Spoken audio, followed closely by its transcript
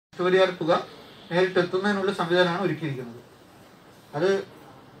നഷ്ടപരിഹാര തുക നേരിട്ടെത്തുന്നതിനുള്ള സംവിധാനമാണ് ഒരുക്കിയിരിക്കുന്നത്. അത്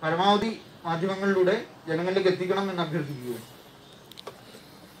പരമാവധി മാധ്യമങ്ങളിലൂടെ ജനങ്ങളിലേക്ക് എത്തിക്കണം എന്ന് അഭ്യർത്ഥിക്കുകയാണ്.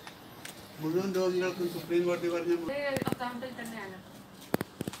 മുഴുവൻ രോഗികൾക്കും സുപ്രീം കോടതി പറഞ്ഞ അക്കൗണ്ടിൽ തന്നെയാണ്.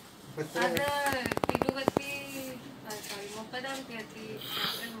 അത് 30-ാം തീയതി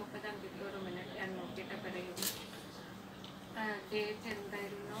ഏപ്രിൽ 30-ാം തീയതി ഒരു മിനിറ്റ് ഞാൻ നോക്കിയിട്ട് പറയുന്നു. ഡേറ്റ്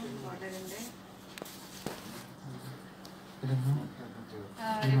എന്തായിരുന്നു ഓർഡറിന്റെ?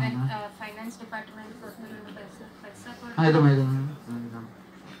 ഫൈനാൻസ് ഡിപ്പാർട്ട്മെന്റ്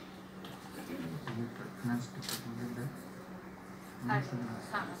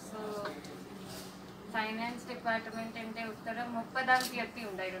ഫൈനാൻസ് ഡിപ്പാർട്ട്മെന്റിന്റെ ഉത്തരം 30-ാം തീയതി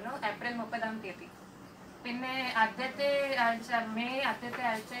ഉണ്ടായിരുന്നു, ഏപ്രിൽ 30-ാം തീയതി. പിന്നെ ആദ്യത്തെ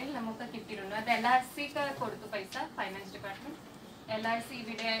ആഴ്ചയിൽ നമുക്ക് കിട്ടിയിരുന്നു. അത് LRCക്ക് കൊടുത്തു പൈസ. ഫൈനാൻസ് ഡിപ്പാർട്ട്മെന്റ് LRC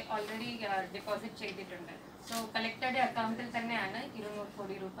ഇവിടെ ഓൾറെഡി ഡെപ്പോസിറ്റ് ചെയ്തിട്ടുണ്ട്. സോ കളക്ടറുടെ അക്കൗണ്ടിൽ തന്നെയാണ് 200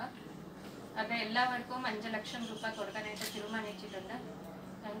 കോടി രൂപ. അത് എല്ലാവർക്കും 5 ലക്ഷം രൂപ കൊടുക്കാനായിട്ട് തീരുമാനിച്ചിട്ടുണ്ട്.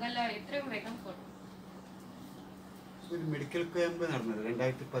 ഞങ്ങൾ എത്രയും വേഗം കൊടുക്കും. ഒരു മെഡിക്കൽ ക്യാമ്പ് നടന്നത്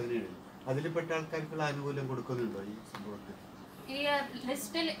 2017 അതിൽപ്പെട്ട ആൾക്കാർക്കുള്ള ആനുകൂല്യം കൊടുക്കുന്നുണ്ടോ ഈ സംഭവത്തിൽ? ഈ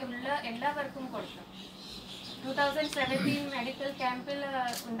ലിസ്റ്റിൽ ഉള്ള എല്ലാവർക്കും കൊടുക്കും. 2017 മെഡിക്കൽ ക്യാമ്പിൽ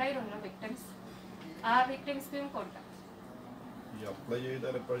ഉണ്ടായിരുന്നു വിക്ടിംസ്. ആ വിക്ടിംസിനും കൊടുക്കാം.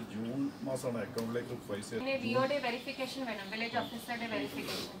 ജൂൺ മാസമാണ് അക്കൗണ്ടിലേക്ക് പൈസ. പിന്നെ വിഒയുടെ വെരിഫിക്കേഷൻ വേണം, വില്ലേജ് ഓഫീസറുടെ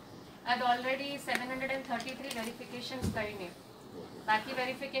വെരിഫിക്കേഷൻ. അത് ഓൾറെഡി 733 വെരിഫിക്കേഷൻസ് കഴിഞ്ഞു. ബാക്കി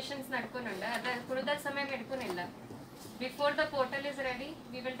വെരിഫിക്കേഷൻസ് നടക്കുന്നുണ്ട്. അത് കൂടുതൽ സമയം എടുക്കുന്നില്ല. Before the portal is ready,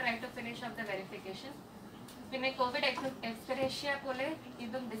 we will try to finish up the verification. പിന്നെ കോവിഡ് എക്സ്ഗ്രേഷ്യ പോലെ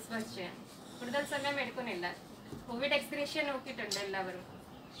ഇതും ഡിസ്ബേഴ്സ് ചെയ്യാം. കൂടുതൽ സമയം എടുക്കുന്നില്ല. കോവിഡ് എക്സ്ഗ്രേഷ്യ നോക്കിയിട്ടുണ്ട് എല്ലാവരും.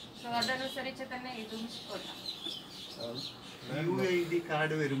 സോ അതനുസരിച്ച് തന്നെ ഇതും കൊടുക്കാം. UID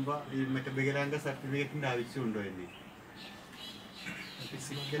കാർഡ് വരുമ്പോ ഈ മറ്റേ വികലാംഗ സർട്ടിഫിക്കറ്റിന്റെ ആവശ്യമുണ്ടോ എന്ന്?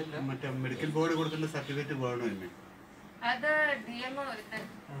 മറ്റേ മെഡിക്കൽ ബോർഡ് കൊടുക്കുന്ന സർട്ടിഫിക്കറ്റ് വേണോ എന്ന്? അത് DMO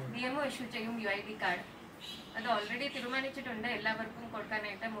ഇഷ്യൂ ചെയ്യും UID കാർഡ്. അത് ഓൾറെഡി തീരുമാനിച്ചിട്ടുണ്ട് എല്ലാവർക്കും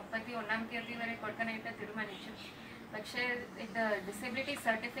കൊടുക്കാനായിട്ട്. 31-ാം തീയതി വരെ കൊടുക്കാനായിട്ട് തീരുമാനിച്ചു. പക്ഷേ ഇത് ഡിസബിലിറ്റി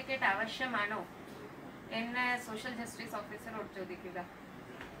സർട്ടിഫിക്കറ്റ് ആവശ്യമാണോ എന്ന് സോഷ്യൽ ജസ്റ്റിസ് ഓഫീസറോട് ചോദിക്കുക.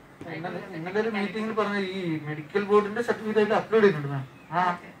 ഇന്നലെ ഒരു മീറ്റിംഗിൽ പറഞ്ഞ ഈ മെഡിക്കൽ ബോർഡിന്റെ സർട്ടിഫിക്കറ്റ് അപ്ലോഡ് ചെയ്യുന്നുണ്ട് മാം.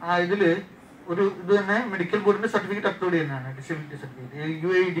 ഇതില് ഒരു ഇത് തന്നെ മെഡിക്കൽ ബോർഡിന്റെ സർട്ടിഫിക്കറ്റ് അപ്ലോഡ് ചെയ്യുന്നതാണ്. ഡിസബിലിറ്റി സർട്ടിഫിക്കറ്റ്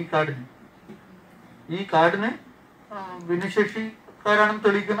UID കാർഡിന്. ഈ കാർഡിന് ഭിന്നശേഷിക്കാരാണെന്ന്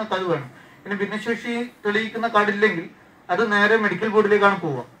തെളിയിക്കുന്ന കാർഡ് വേണം. ഇനി ഭിന്നശേഷി തെളിയിക്കുന്ന കാർഡില്ലെങ്കിൽ അത് നേരെ മെഡിക്കൽ ബോർഡിലേക്കാണ്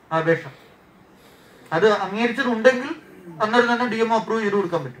പോവുക അപേക്ഷ. അത് അംഗീകരിച്ചിട്ടുണ്ടെങ്കിൽ അന്നേരം തന്നെ DMO അപ്രൂവ് ചെയ്ത്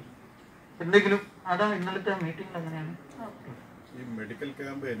കൊടുക്കാൻ പറ്റും. എന്തെങ്കിലും അതാണ് ഇന്നലത്തെ മീറ്റിംഗിൽ അങ്ങനെയാണ്. ഈ മെഡിക്കൽ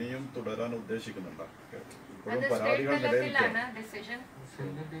ക്യാമ്പ് ഇനിയും തുടരാൻ ഉദ്ദേശിക്കുന്നുണ്ടോ? അത് സ്റ്റേറ്റ് തലത്തിലാണ് ഡിസിഷൻ.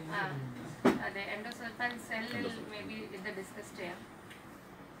 അതെ, എൻഡോസൾഫാൻ സെല്ലിൽ മേബി ഇത് ഡിസ്കസ് ചെയ്യാം.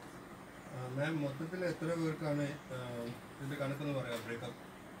 മാം, മൊത്തത്തിൽ എത്ര പേർക്കാണ് ഇതിന്റെ കണക്കെന്ന് പറയാം?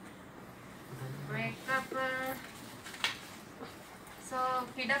 ബ്രേക്കപ്പ് സോ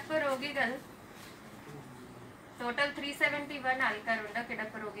കിടപ്പ് രോഗികൾ ടോട്ടൽ 371 ആൾക്കാരുണ്ട്.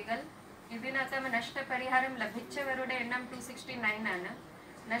 കിടപ്പ് രോഗികൾ. ഇതിനകത്ത് നഷ്ടപരിഹാരം ലഭിച്ചവരുടെ എണ്ണം 269 ആണ്.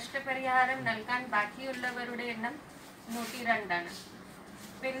 നഷ്ടപരിഹാരം നൽകാൻ ബാക്കിയുള്ളവരുടെ എണ്ണം 102 ആണ്.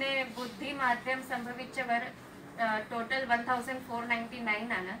 പിന്നെ ബുദ്ധിമാന്ദ്യം സംഭവിച്ചവർ ടോട്ടൽ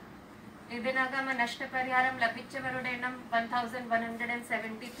 1499 ആണ്. ഇതിനകം നഷ്ടപരിഹാരം ലഭിച്ചവരുടെ എണ്ണം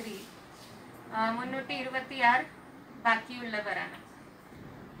 1173. 326 ബാക്കിയുള്ളവരാണ്.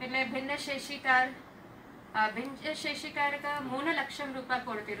 പിന്നെ ഭിന്നശേഷിക്കാർക്ക് 3 ലക്ഷം രൂപ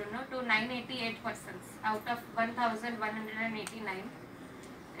കൊടുത്തിരുന്നു. 988 persons ഔട്ട് ഓഫ് 1189.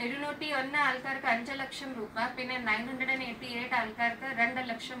 201 ആൾക്കാർക്ക് 5 ലക്ഷം രൂപ. പിന്നെ 988 ആൾക്കാർക്ക് 2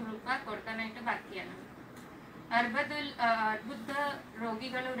 ലക്ഷം രൂപ കൊടുക്കാനായിട്ട് ബാക്കിയാണ്. അർബുദ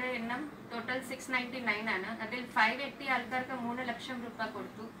രോഗികളുടെ എണ്ണം ടോട്ടൽ 699 ആണ്. അതിൽ 580 ആൾക്കാർക്ക് 3 ലക്ഷം രൂപ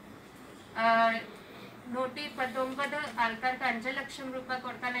കൊടുത്തു. 119 ആൾക്കാർക്ക് 5 ലക്ഷം രൂപ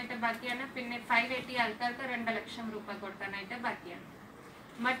കൊടുക്കാനായിട്ട് ബാക്കിയാണ്. പിന്നെ 580 ആൾക്കാർക്ക് 2 ലക്ഷം രൂപ കൊടുക്കാനായിട്ട് ബാക്കിയാണ്.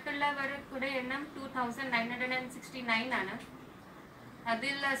 മറ്റുള്ളവരുടെ എണ്ണം 2969 ആണ്.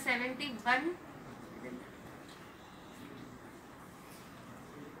 അതിൽ 71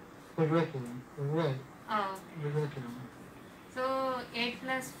 സോ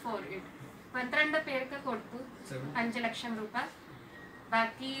 8+4 12 പേർക്ക് കൊടുത്തു 5 ലക്ഷം രൂപ.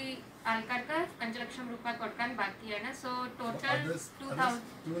 ബാക്കി ആൾക്കാർക്ക് 5 ലക്ഷം രൂപ കൊടുക്കാൻ ബാക്കിയാണ്. So total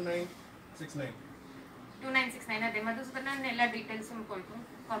 2969. അതെ, മധുസൂദനൻ എല്ലാ ഡീറ്റെയിൽസും കൊടുക്കും.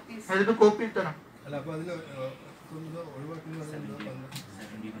 കോപ്പീസ് കോപ്പി തരാം. അല്ല, അപ്പൊ അതിൽ ഒഴിവാക്കുന്നത്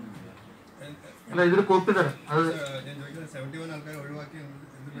അല്ല, ഇതിൽ കോപ്പി തരാം. അത് ഞാൻ ചോദിക്കുന്നത് 71 ആൾക്കാർ ഒഴിവാക്കി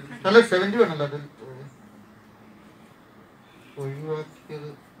അല്ല, 71 അല്ല, അത് ഒഴിവാക്കിയത്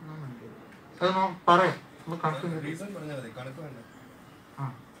അതൊന്ന് പറയാം, ഒന്ന് കണക്ക് റീസൺ പറഞ്ഞാൽ മതി, കണക്ക് വേണ്ട. ആ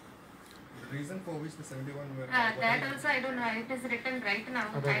Reason for which the 71 were. That also I don't know. It is written right now.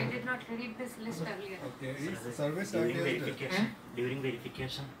 I did not read this list earlier. Okay, is survey during started. Verification during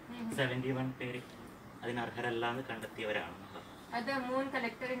verification 71 പേര് അതിനർഹരല്ലാന്ന് കണ്ടെത്തിയവരാണ്. അത് moon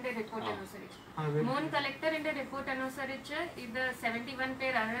കളക്ടറിന്റെ report അനുസരിച്ച് അതെ. Moon കളക്ടറിന്റെ report അനുസരിച്ച് ഇത് 71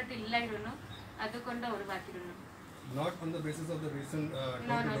 പേര് അർഹത ഇല്ലായിരുന്നു, അതുകൊണ്ട് ഒഴിവാക്കിയിരുന്നു. Not on the basis of the recent.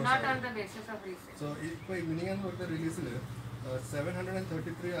 No, not on the basis of research. So ഇപ്പോൾ ഈ മിനിങ്ങാന്ന് പറഞ്ഞ റിലീസിൽ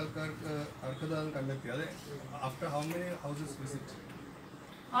 733 ആൾക്കാർക്ക് അർഹത കണ്ടെത്തി. അത് after how many houses visit?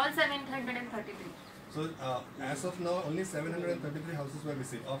 All 733. So as of now, only 733 houses were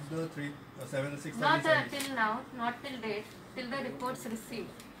visited of the 677. Not till now, not till date, till the reports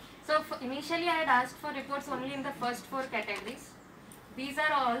received. So initially I had asked for reports only in the first 4 categories. These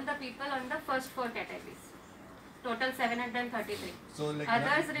are all the people on the first 4 categories. Total 733. So like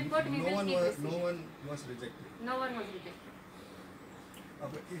Others report we will keep no receiving. one was rejected. No one was rejected.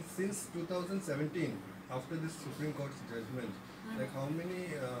 But since 2017, after this Supreme Court's judgment, like how many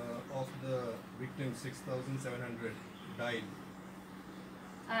of the victims, 6,700, died?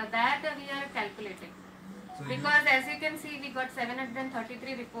 That we are calculating. So Because as you can see, we got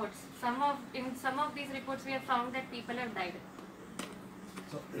 733 reports. In some of these reports, we have found that people have died.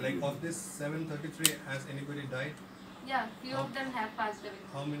 so like of this 733, has anybody died? Yeah, few of them have passed away.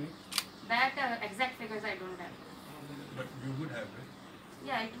 How many? That exact figures I don't have. But you would have, right?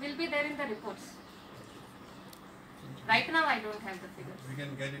 Yeah, it will be there in the reports. Right now, I don't have the figures. We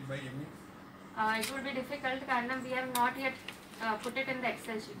can get it by evening. It would be difficult because we have not yet put it in the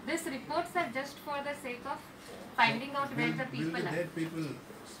Excel sheet. These reports are just for the sake of finding out where the Will people the are. dead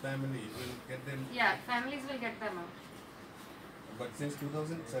people's family will get them? Yeah, families will get them out. But since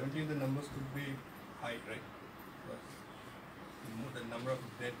 2017, the numbers could be high, right? But the number of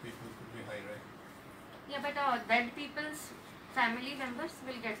dead people could be high, right? Yeah, but dead people's family members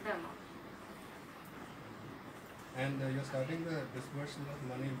will get them out. And you're starting the disbursement of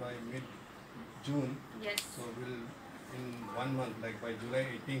money by mid-June. Yes. So will in 1 month, like by July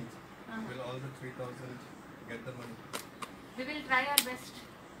 18th, Uh-huh. will all the 3,000 get the money? We will try our best.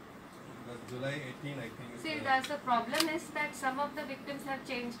 Because July 18, I think. See, the problem is that some of the victims have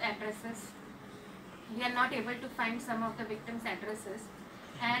changed addresses. We are not able to find some of the victims' addresses.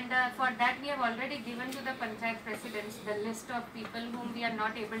 And for that, we have already given to the Panchayat presidents the list of people whom we are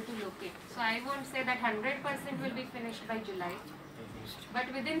not able to locate. So I won't say that 100% will be finished by July. But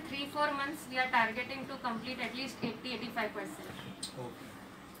within 3-4 months, we are targeting to complete at least 80-85%. Okay.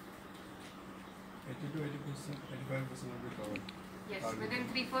 80 to 80%, 85% will be covered. Yes, Target. within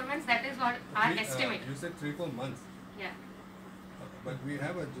 3-4 months, that is what our estimate. You said 3-4 months. Yeah. But we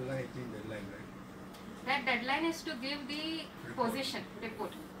have a July 18 deadline, right? That deadline is to give the position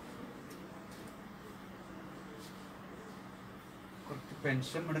report. കുറച്ച്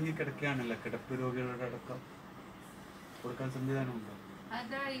pension മുടങ്ങി കിടക്കുകയാണല്ലോ, കിടപ്പ് രോഗികളുടെ അടക്കം കൊടുക്കാൻ സംവിധാനമുണ്ടോ?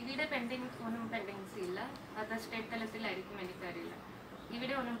 അത് ഇവിടെ ഒന്നും pendency ഇല്ല. അത് സ്റ്റേറ്റ് തലത്തിലായിരിക്കും, എനിക്കറിയില്ല.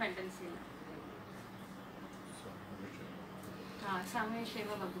 ഇവിടെ ഒന്നും പെൻഡൻസി ഇല്ല.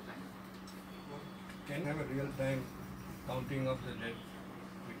 സാമൂഹ്യക്ഷേമ വകുപ്പാണ്. Can have a real-time counting of the dead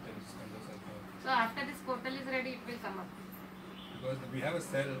victims under Sarkar. So after this portal is ready, it will come up. Because we have a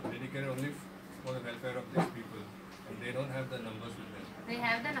cell dedicated only for the welfare of these people, and they don't have the numbers with them. They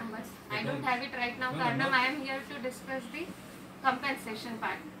have the numbers. They I don't don't. have it right now. No, Karnam, no. I am here to discuss the compensation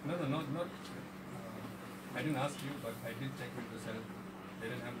part. No, not. I didn't ask you, but I did check with the cell. They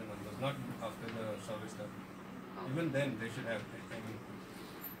didn't have the numbers. Not after the service stuff. Even then, they should have. I mean,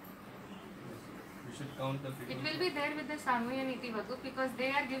 we should count the figures. It will be there with the Samuhya Niti Vagup because they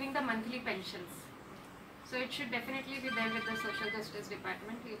are giving the monthly pensions. So it should definitely be there with the Social Justice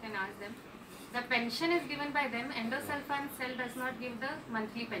Department. You can ask them. The pension is given by them. Endosulfan cell does not give the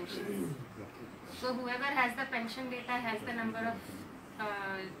monthly pension. So whoever has the pension data has the number of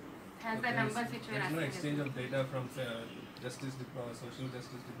numbers which we are There's no asking. exchange of data from Social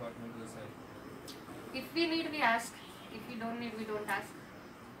Justice Department to the cell. If we need, we ask. If we don't need, we don't ask.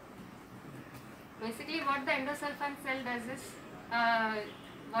 Basically, what the endosulfan cell does is,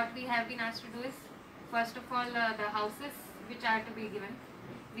 what we have been asked to do is, first of all, the houses which are to be given.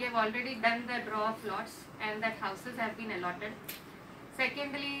 We have already done the draw of lots and that houses have been allotted.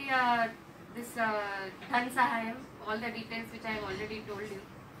 Secondly, this Dhan Sahayam, all the details which I have already told you.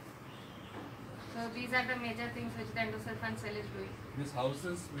 So these are the major things which the endosulfan cell is doing. These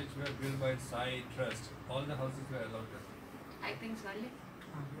houses which were built by Sai Trust, all the houses were allotted. I think so.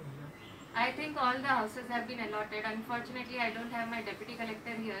 I think all the houses have been allotted. Unfortunately, I don't have my deputy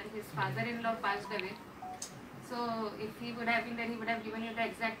collector here. His father-in-law passed away. So if he would have been there, he would have given you the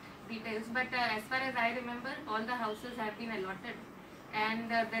exact details, but as far as I remember, all the houses have been allotted,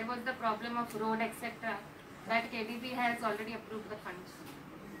 and there was the problem of road, etc. That KDP has already approved the funds.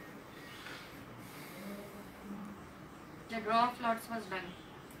 The draw of lots was done.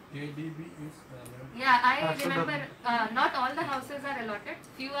 KDB is Yeah, I So the- remember not all the houses are allotted.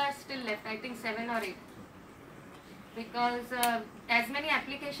 Few are still left. I think 7 or 8. Because as many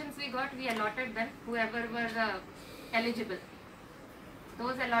applications we got, we allotted them. Whoever were eligible.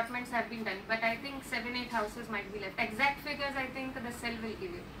 Those allotments have been done. But I think 7, 8 houses might be left. Exact figures I think the cell will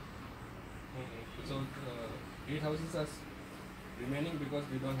give you. so 8 houses are remaining because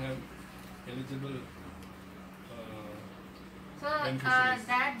we don't have eligible. So Beneficiaries.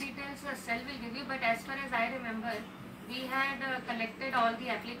 that details the cell will give you. But as far as I remember, we had collected all the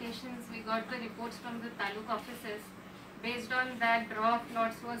applications. We got the reports from the taluk offices. Based on that, draw of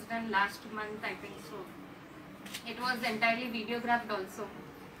lots was done last month, I think so. It was entirely videographed also.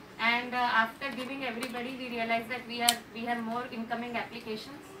 And after giving everybody, we realized that we have more incoming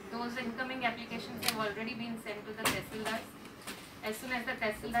applications. Those incoming applications have already been sent to the tehsildars. As soon as the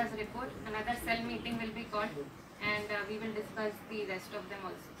tehsildars report, another cell meeting will be called, and we will discuss the rest of them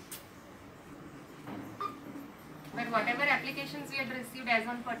also. But whatever applications we had received as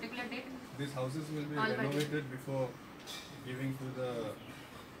on particular date, These houses will be Already. renovated before giving to the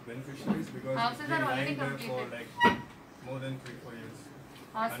beneficiaries because Houses it's been are already lying there for completed. like more than 3-4 years.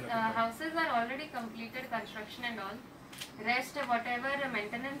 Unoccupied. Houses are already completed, construction and all. Rest, whatever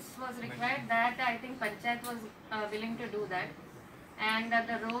maintenance was required, that I think Panchayat was willing to do that. And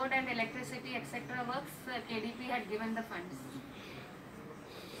the road and electricity, etc. works, KDP had given the funds.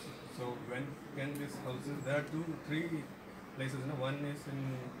 So when can these houses? There are 2-3 places. No? One is in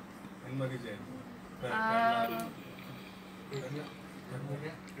Magijay.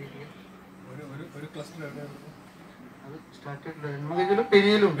 ഒരു cluster അത് start ചെയ്തിട്ടില്ല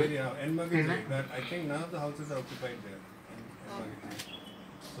പെരിയയിലുണ്ട്. Enmagijay. That I think none of the houses are occupied there. Enmagijay.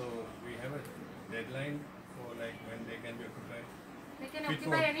 So we have a deadline for like when they can be occupied. They can Before.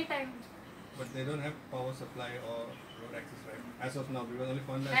 occupy any time. But they don't have power supply or road access right as of now because only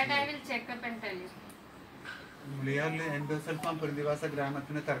fund That I will check up and tell you. മുളിയാറിലെ endosulfan പ്രതിവാസ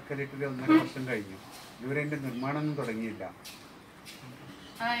ഗ്രാമത്തിന് തറക്കല്ലിട്ടിട്ട് 1.5 വർഷം കഴിഞ്ഞു. ഇവരെ അതിന്റെ നിർമ്മാണമൊന്നും തുടങ്ങിയില്ല.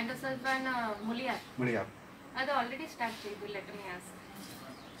 Endosulfan Muliyar. Muliyar അത് already start ചെയ്തു, let me ask.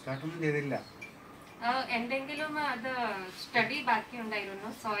 സ്റ്റാർട്ടൊന്നും ചെയ്തില്ല. എന്തെങ്കിലും അത് സ്റ്റഡി ബാക്കി ഉണ്ടായിരുന്നു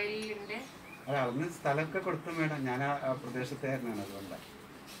സോയിലിന്റെ. അത് അന്ന് സ്ഥലമൊക്കെ കൊടുത്തു വേണം. ഞാൻ ആ പ്രദേശത്തുകാരനാണ്, അതുകൊണ്ടാണ്.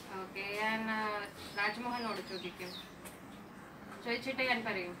 ഓക്കെ, ഞാൻ രാജ്മോഹനോട് ചോദിക്കും. ചോദിച്ചിട്ട് ഞാൻ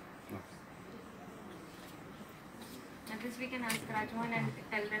പറയും. At least we can ask Rajmohan and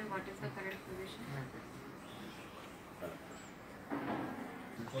tell them what is the current position.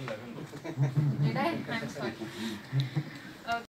 before 11. Did I? I'm sorry.